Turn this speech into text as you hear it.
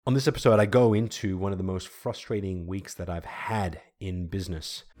On this episode, I go into one of the most frustrating weeks that I've had in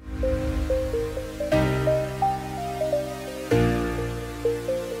business.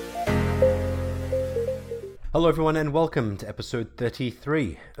 Hello, everyone, and welcome to episode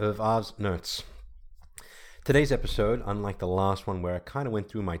 33 of Ars Notes. Today's episode, unlike the last one where I kind of went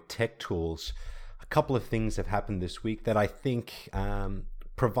through my tech tools, a couple of things have happened this week that I think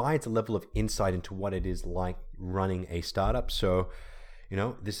provides a level of insight into what it is like running a startup. So,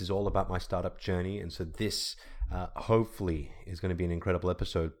 this is all about my startup journey. And so this hopefully is going to be an incredible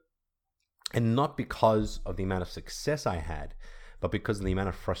episode. And not because of the amount of success I had, but because of the amount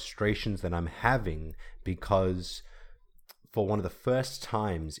of frustrations that I'm having, because for one of the first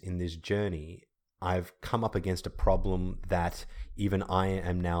times in this journey, I've come up against a problem that even I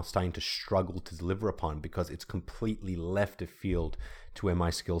am now starting to struggle to deliver upon because it's completely left of field to where my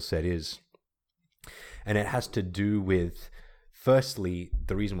skill set is. And it has to do with, firstly,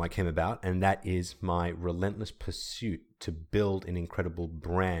 the reason why I came about, and that is my relentless pursuit to build an incredible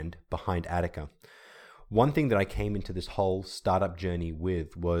brand behind Attica. One thing that I came into this whole startup journey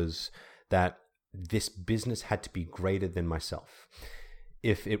with was that this business had to be greater than myself.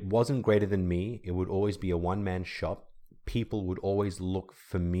 If it wasn't greater than me, it would always be a one-man shop. People would always look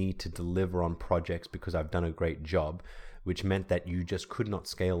for me to deliver on projects because I've done a great job, which meant that you just could not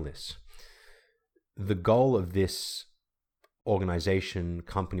scale this. The goal of this organization,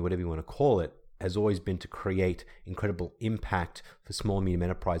 company, whatever you want to call it, has always been to create incredible impact for small, medium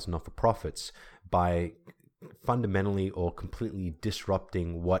enterprise and not-for-profits by fundamentally or completely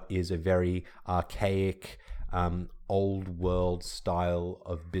disrupting what is a very archaic, old world style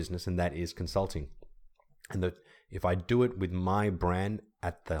of business, and that is consulting. And that if I do it with my brand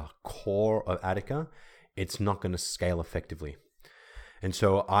at the core of Attica, it's not going to scale effectively. And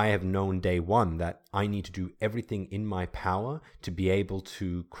so I have known day one that I need to do everything in my power to be able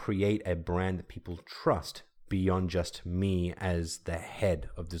to create a brand that people trust beyond just me as the head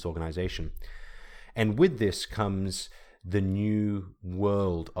of this organization. And with this comes the new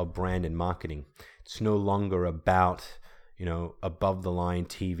world of brand and marketing. It's no longer about, above the line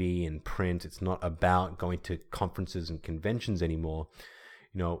TV and print. It's not about going to conferences and conventions anymore.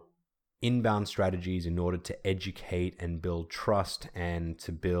 Inbound strategies in order to educate and build trust and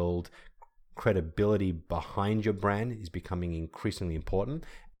to build credibility behind your brand is becoming increasingly important.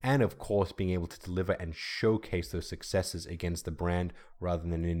 And of course, being able to deliver and showcase those successes against the brand rather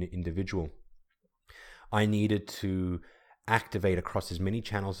than an individual. I needed to activate across as many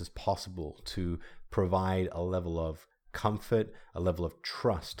channels as possible to provide a level of comfort, a level of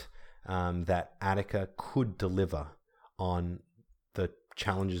trust that Attica could deliver on the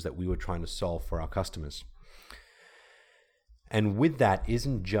challenges that we were trying to solve for our customers. And with that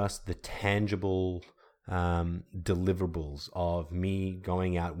isn't just the tangible deliverables of me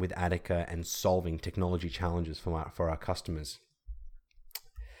going out with Attica and solving technology challenges for our customers.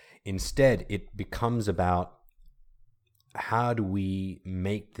 Instead, it becomes about how do we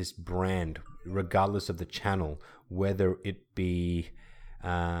make this brand, regardless of the channel, whether it be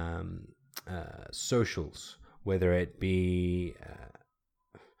socials, whether it be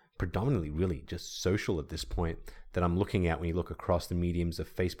predominantly really just social at this point that I'm looking at when you look across the mediums of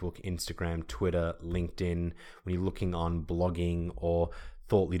Facebook, Instagram, Twitter, LinkedIn, when you're looking on blogging or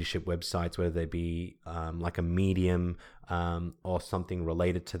thought leadership websites, whether they be like a Medium or something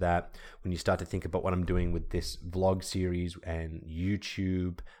related to that. When you start to think about what I'm doing with this vlog series and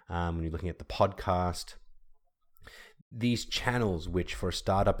YouTube, when you're looking at the podcast, these channels, which for a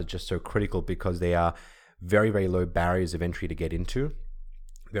startup is just so critical because they are very, very low barriers of entry to get into,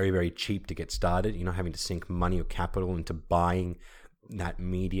 very, very cheap to get started. You're not having to sink money or capital into buying that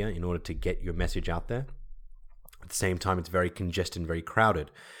media in order to get your message out there. At the same time, it's very congested and very crowded.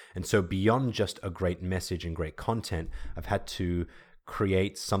 And so beyond just a great message and great content, I've had to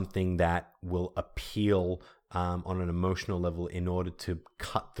create something that will appeal on an emotional level in order to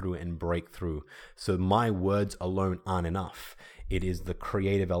cut through and break through. So my words alone aren't enough. It is the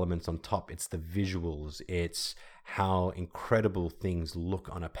creative elements on top. It's the visuals. It's how incredible things look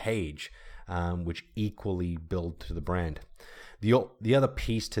on a page, which equally build to the brand. The other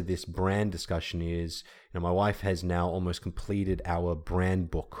piece to this brand discussion is, my wife has now almost completed our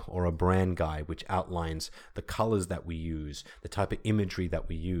brand book or a brand guide, which outlines the colors that we use, the type of imagery that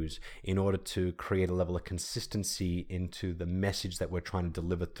we use in order to create a level of consistency into the message that we're trying to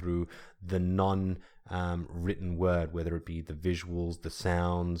deliver through the non-written word, whether it be the visuals, the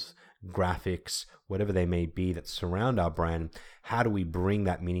sounds, graphics, whatever they may be that surround our brand. How do we bring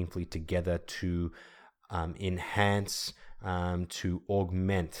that meaningfully together to enhance, to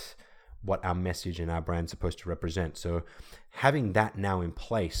augment what our message and our brand's supposed to represent. So having that now in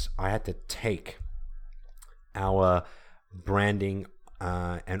place, I had to take our branding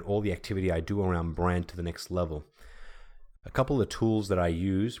and all the activity I do around brand to the next level. A couple of tools that I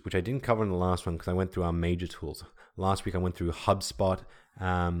use, which I didn't cover in the last one because I went through our major tools. Last week I went through HubSpot,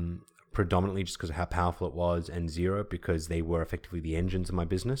 predominantly just because of how powerful it was, and Xero because they were effectively the engines of my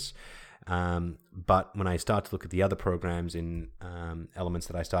business. But when I start to look at the other programs in elements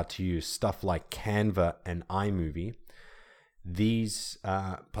that I start to use, stuff like Canva and iMovie, these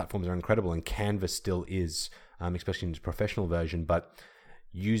platforms are incredible, and Canva still is, especially in its professional version. But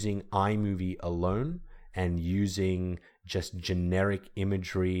using iMovie alone and using just generic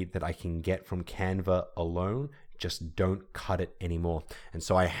imagery that I can get from Canva alone just don't cut it anymore. And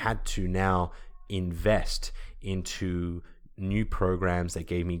so I had to now invest into new programs that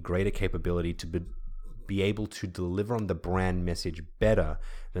gave me greater capability to be able to deliver on the brand message better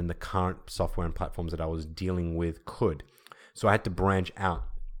than the current software and platforms that I was dealing with could. So I had to branch out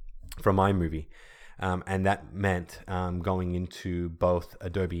from iMovie. And that meant going into both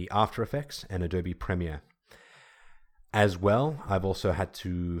Adobe After Effects and Adobe Premiere. As well, I've also had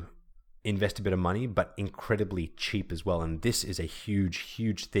to invest a bit of money, but incredibly cheap as well. And this is a huge,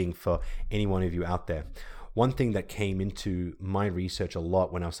 huge thing for any one of you out there. One thing that came into my research a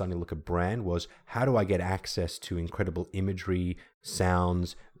lot when I was starting to look at brand was, how do I get access to incredible imagery,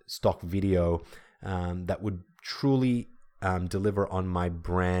 sounds, stock video that would truly deliver on my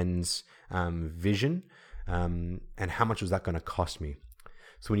brand's vision, and how much was that going to cost me?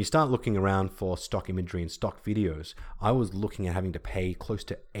 So when you start looking around for stock imagery and stock videos, I was looking at having to pay close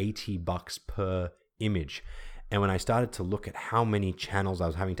to $80 per image. And when I started to look at how many channels I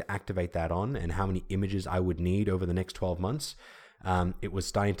was having to activate that on and how many images I would need over the next 12 months, it was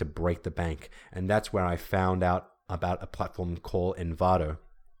starting to break the bank. And that's where I found out about a platform called Envato.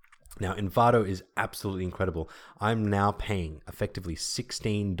 Now, Envato is absolutely incredible. I'm now paying effectively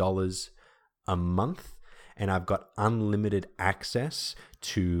 $16 a month, and I've got unlimited access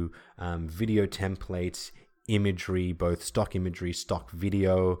to video templates, imagery, both stock imagery, stock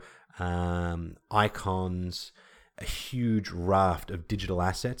video, icons, a huge raft of digital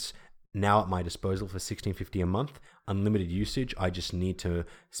assets now at my disposal for $16.50 a month. Unlimited usage. I just need to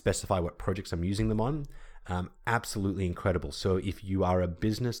specify what projects I'm using them on. Absolutely incredible. So if you are a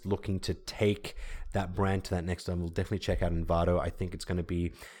business looking to take that brand to that next level, definitely check out Envato. I think it's going to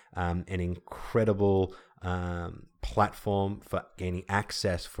be an incredible platform for gaining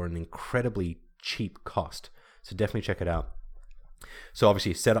access for an incredibly cheap cost. So definitely check it out. So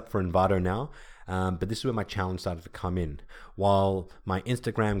obviously set up for Envato now, but this is where my challenge started to come in. While my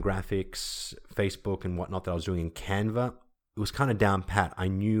Instagram graphics, Facebook and whatnot that I was doing in Canva, it was kind of down pat. I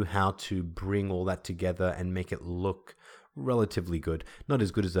knew how to bring all that together and make it look relatively good. Not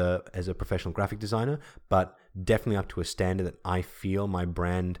as good as a professional graphic designer, but definitely up to a standard that I feel my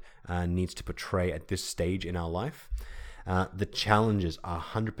brand needs to portray at this stage in our life. The challenges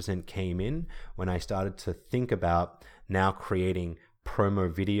 100% came in when I started to think about now creating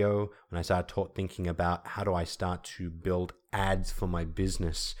promo video, when I started thinking about how do I start to build ads for my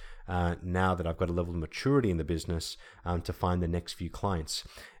business now that I've got a level of maturity in the business to find the next few clients.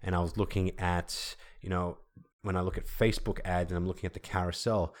 And I was looking at, when I look at Facebook ads and I'm looking at the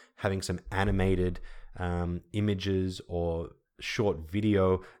carousel, having some animated images or short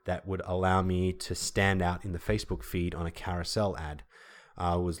video that would allow me to stand out in the Facebook feed on a carousel ad.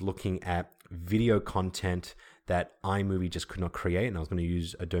 I was looking at video content that iMovie just could not create, and I was going to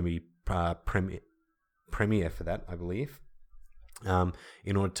use Adobe Premiere for that, I believe,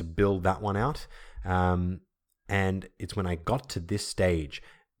 in order to build that one out. And it's when I got to this stage,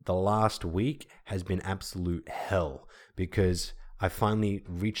 the last week has been absolute hell, because I finally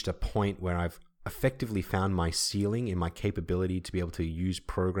reached a point where I've effectively found my ceiling in my capability to be able to use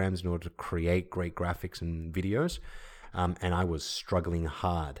programs in order to create great graphics and videos. And I was struggling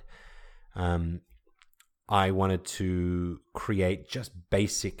hard. I wanted to create just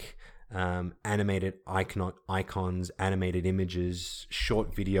basic animated icons, animated images,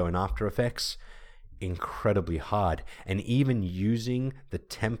 short video and After Effects. Incredibly hard. And even using the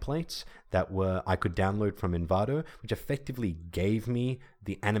templates that I could download from Envato, which effectively gave me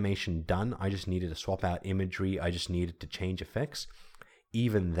the animation done. I just needed to swap out imagery. I just needed to change effects.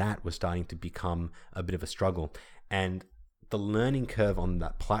 Even that was starting to become a bit of a struggle. And the learning curve on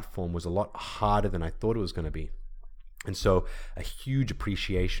that platform was a lot harder than I thought it was going to be. And so a huge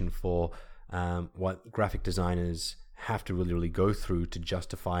appreciation for what graphic designers have to really go through to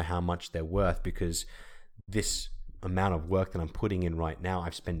justify how much they're worth, because this amount of work that I'm putting in right now,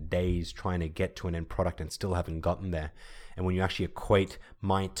 I've spent days trying to get to an end product and still haven't gotten there. And when you actually equate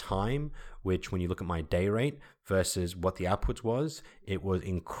my time, which when you look at my day rate versus what the outputs was, it was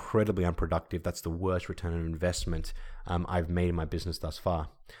incredibly unproductive. That's the worst return on investment I've made in my business thus far.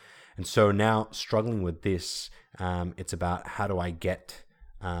 And so now struggling with this, it's about how do I get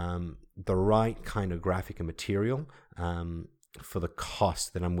the right kind of graphic and material for the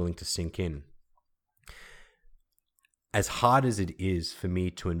cost that I'm willing to sink in. As hard as it is for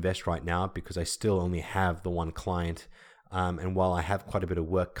me to invest right now, because I still only have the one client, and while I have quite a bit of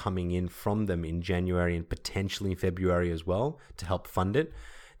work coming in from them in January and potentially in February as well to help fund it,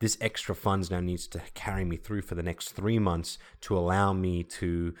 this extra funds now needs to carry me through for the next 3 months to allow me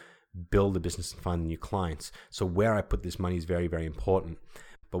to build a business and find new clients. So where I put this money is very, very important.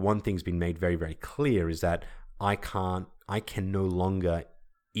 But one thing's been made very, very clear is that I can no longer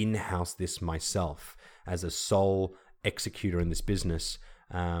in-house this myself as a sole executor in this business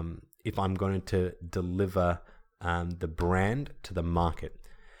if I'm going to deliver the brand to the market.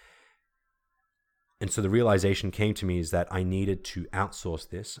 And so the realization came to me is that I needed to outsource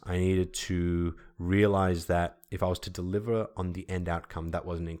this. I needed to realize that if I was to deliver on the end outcome, that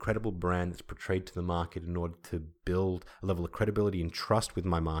was an incredible brand that's portrayed to the market in order to build a level of credibility and trust with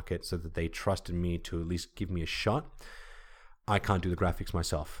my market so that they trusted me to at least give me a shot. I can't do the graphics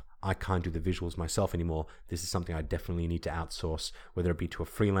myself. I can't do the visuals myself anymore. This is something I definitely need to outsource, whether it be to a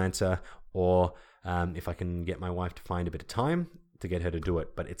freelancer or if I can get my wife to find a bit of time to get her to do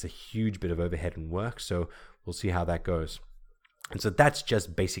it. But it's a huge bit of overhead and work, so we'll see how that goes. And so that's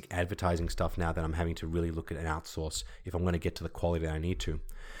just basic advertising stuff now that I'm having to really look at and outsource if I'm going to get to the quality that I need to.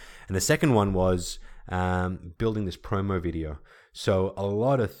 And the second one was building this promo video. So a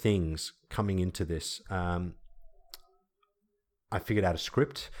lot of things coming into this. I figured out a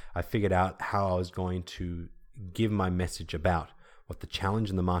script. I figured out how I was going to give my message about what the challenge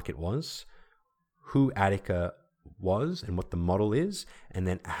in the market was, who Attica was and what the model is, and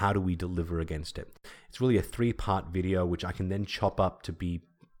then how do we deliver against it. It's really a 3-part video which I can then chop up to be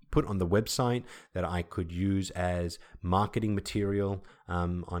put on the website that I could use as marketing material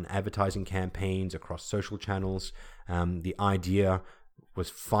on advertising campaigns across social channels. The idea was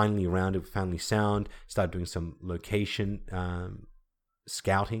finally rounded, finally sound, started doing some location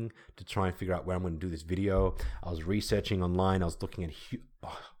scouting to try and figure out where I'm going to do this video. I was researching online. I was looking at a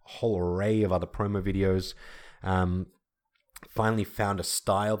whole array of other promo videos. Finally found a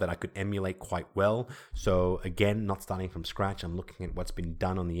style that I could emulate quite well. So again, not starting from scratch. I'm looking at what's been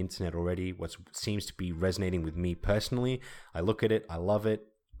done on the internet already, what seems to be resonating with me personally. I look at it, I love it,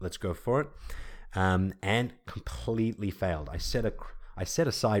 let's go for it. And completely failed. I set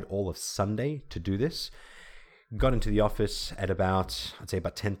aside all of Sunday to do this. Got into the office at about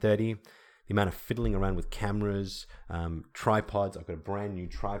 10:30. The amount of fiddling around with cameras, tripods. I've got a brand new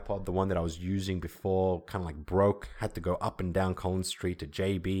tripod. The one that I was using before kind of like broke. Had to go up and down Collins Street to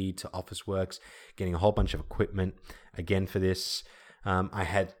JB, to Officeworks, getting a whole bunch of equipment again for this. I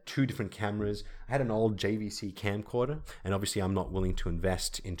had 2 different cameras. I had an old JVC camcorder, and obviously I'm not willing to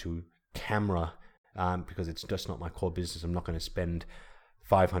invest into camera because it's just not my core business. I'm not going to spend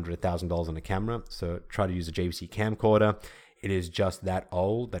 $500, $1,000 on a camera. So try to use a JVC camcorder. It is just that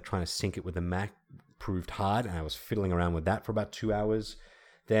old that trying to sync it with the Mac proved hard, and I was fiddling around with that for about 2 hours.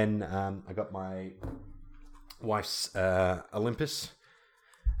 Then I got my wife's Olympus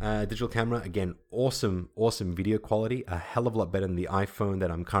digital camera. Again, awesome video quality, a hell of a lot better than the iPhone that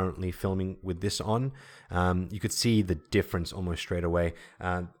I'm currently filming with this on. You could see the difference almost straight away.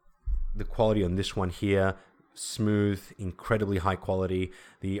 The quality on this one here, smooth, incredibly high quality.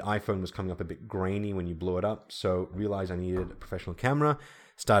 The iPhone was coming up a bit grainy when you blew it up, so realized I needed a professional camera.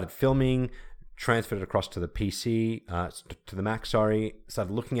 Started filming, transferred it across to the PC, to the Mac, sorry.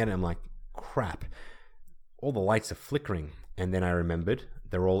 Started looking at it, I'm like, crap, all the lights are flickering. And then I remembered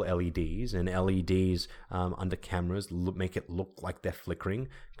they're all LEDs, and LEDs under cameras make it look like they're flickering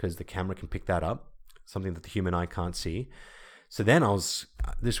because the camera can pick that up, something that the human eye can't see. So then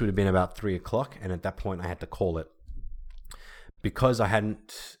this would have been about 3 o'clock, and at that point I had to call it. Because I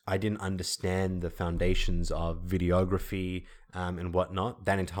didn't understand the foundations of videography and whatnot,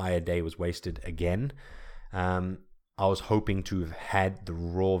 that entire day was wasted again. I was hoping to have had the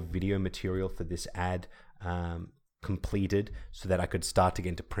raw video material for this ad completed so that I could start to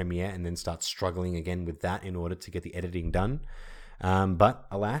get into Premiere and then start struggling again with that in order to get the editing done. But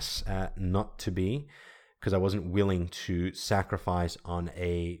alas, not to be, because I wasn't willing to sacrifice on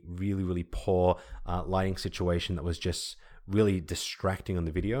a really, really poor lighting situation that was just really distracting on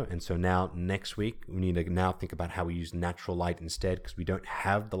the video. And so now next week, we need to now think about how we use natural light instead, because we don't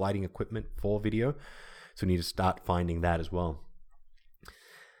have the lighting equipment for video. So we need to start finding that as well.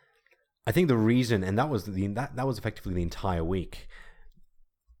 I think the reason, and that was effectively the entire week.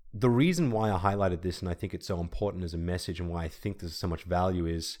 The reason why I highlighted this, and I think it's so important as a message, and why I think there's so much value,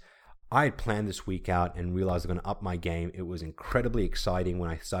 is I had planned this week out and realized I'm going to up my game. It was incredibly exciting when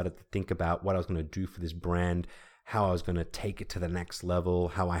I started to think about what I was going to do for this brand, how I was going to take it to the next level,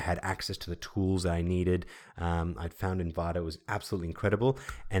 how I had access to the tools that I needed. I'd found Envato. It was absolutely incredible.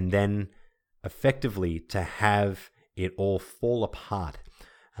 And then effectively to have it all fall apart.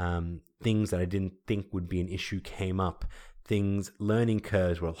 Things that I didn't think would be an issue came up. Learning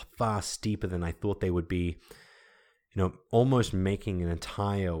curves were far steeper than I thought they would be. Almost making an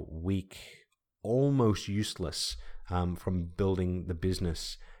entire week almost useless from building the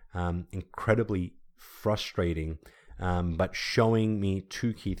business. Incredibly frustrating, but showing me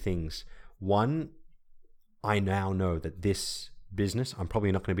two key things. One, I now know that this business, I'm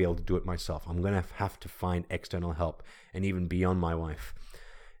probably not going to be able to do it myself. I'm going to have to find external help, and even beyond my wife.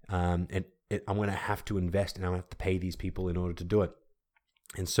 I'm going to have to invest, and I'm going to have to pay these people in order to do it.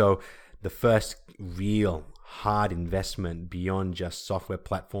 And so the first real hard investment beyond just software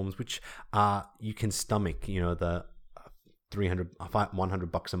platforms, which you can stomach, the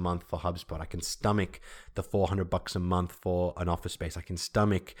 $100 a month for HubSpot. I can stomach the $400 a month for an office space. I can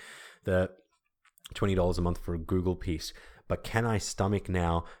stomach the $20 a month for a Google piece. But can I stomach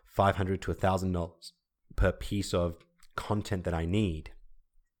now $500 to $1,000 per piece of content that I need?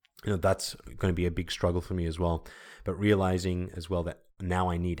 That's going to be a big struggle for me as well. But realizing as well that now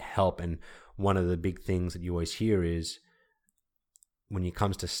I need help. And one of the big things that you always hear is when it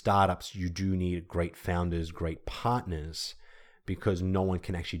comes to startups, you do need great founders, great partners, because no one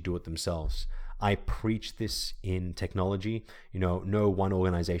can actually do it themselves. I preach this in technology. No one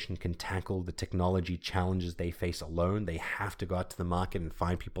organization can tackle the technology challenges they face alone. They have to go out to the market and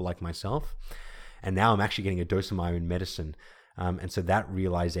find people like myself. And now I'm actually getting a dose of my own medicine. And so that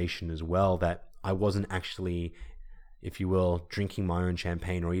realization as well, that I wasn't actually, if you will, drinking my own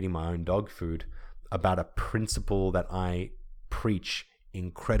champagne or eating my own dog food, about a principle that I preach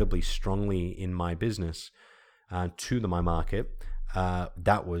incredibly strongly in my business to my market,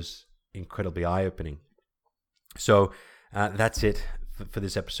 that was incredibly eye-opening. So that's it for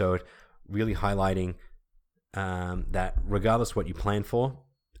this episode, really highlighting that regardless of what you plan for,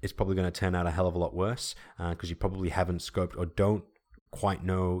 it's probably going to turn out a hell of a lot worse because you probably haven't scoped or don't quite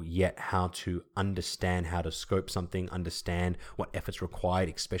know yet how to understand how to scope something, understand what efforts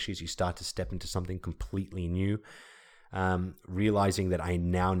required, especially as you start to step into something completely new. Realizing that I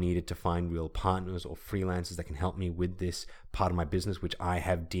now needed to find real partners or freelancers that can help me with this part of my business, which I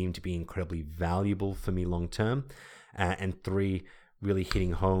have deemed to be incredibly valuable for me long term. And 3, really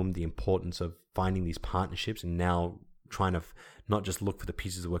hitting home the importance of finding these partnerships and now trying to not just look for the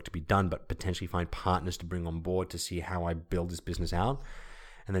pieces of work to be done, but potentially find partners to bring on board to see how I build this business out.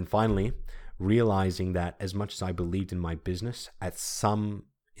 And then finally, realizing that as much as I believed in my business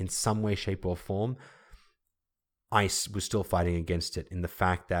in some way, shape, or form, I was still fighting against it in the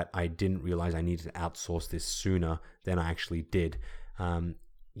fact that I didn't realize I needed to outsource this sooner than I actually did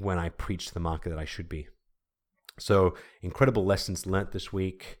when I preached to the market that I should be. So incredible lessons learnt this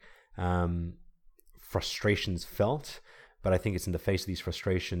week, frustrations felt, but I think it's in the face of these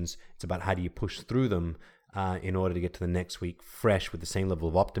frustrations, it's about how do you push through them in order to get to the next week fresh with the same level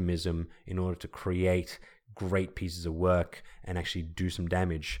of optimism in order to create great pieces of work and actually do some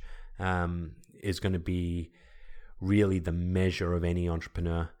damage is going to be really the measure of any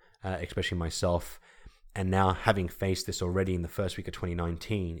entrepreneur, especially myself. And now having faced this already in the first week of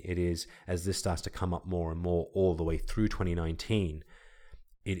 2019, it is, as this starts to come up more and more all the way through 2019,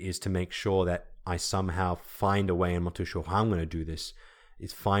 it is to make sure that I somehow find a way, I'm not too sure how I'm going to do this,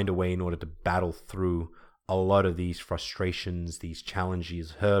 is find a way in order to battle through a lot of these frustrations, these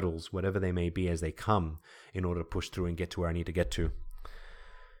challenges, hurdles, whatever they may be as they come, in order to push through and get to where I need to get to.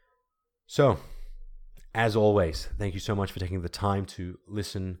 So, as always, thank you so much for taking the time to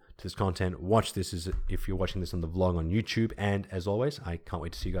listen to this content. Watch this if you're watching this on the vlog on YouTube. And as always, I can't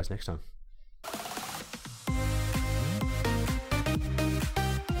wait to see you guys next time.